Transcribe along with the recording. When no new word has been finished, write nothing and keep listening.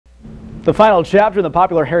The final chapter in the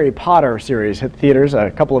popular Harry Potter series hit theaters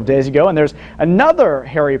a couple of days ago, and there's another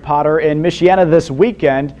Harry Potter in Michiana this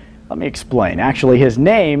weekend. Let me explain. Actually, his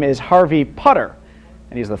name is Harvey Potter,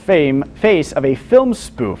 and he's the face of a film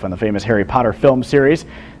spoof on the famous Harry Potter film series.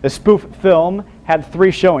 The spoof film had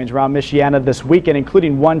 3 showings around Michiana this weekend,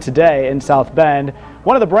 including one today in South Bend.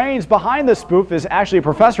 One of the brains behind the spoof is actually a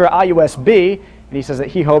professor at IUSB, and he says that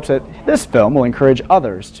he hopes that this film will encourage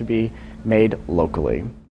others to be made locally.